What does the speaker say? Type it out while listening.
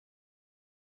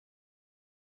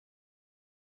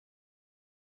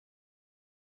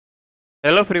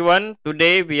Hello everyone,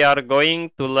 today we are going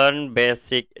to learn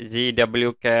basic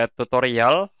ZWCAD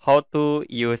tutorial how to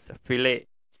use Fillet.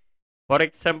 For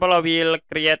example, I will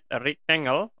create a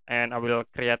rectangle and I will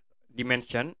create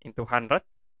dimension into 100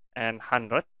 and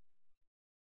 100.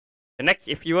 The next,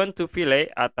 if you want to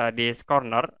fillet at this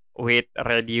corner with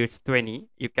radius 20,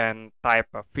 you can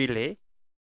type fillet,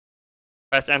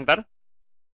 press enter,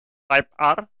 type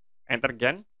R, enter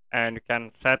again, and you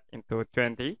can set into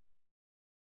 20.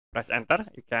 Press enter,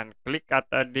 you can click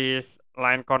at this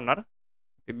line corner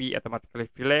to be automatically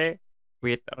fillet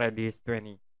with radius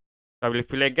 20. So I will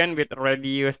fillet again with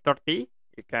radius 30.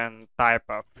 You can type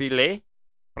fillet,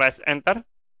 press enter,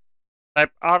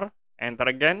 type R, enter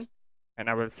again, and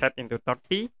I will set into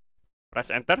 30,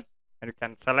 press enter, and you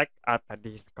can select at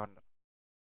this corner.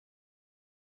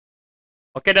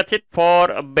 Okay, that's it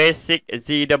for a basic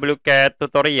ZWCAD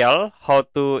tutorial how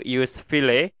to use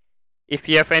fillet. If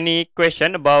you have any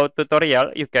question about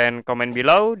tutorial, you can comment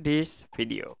below this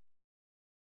video.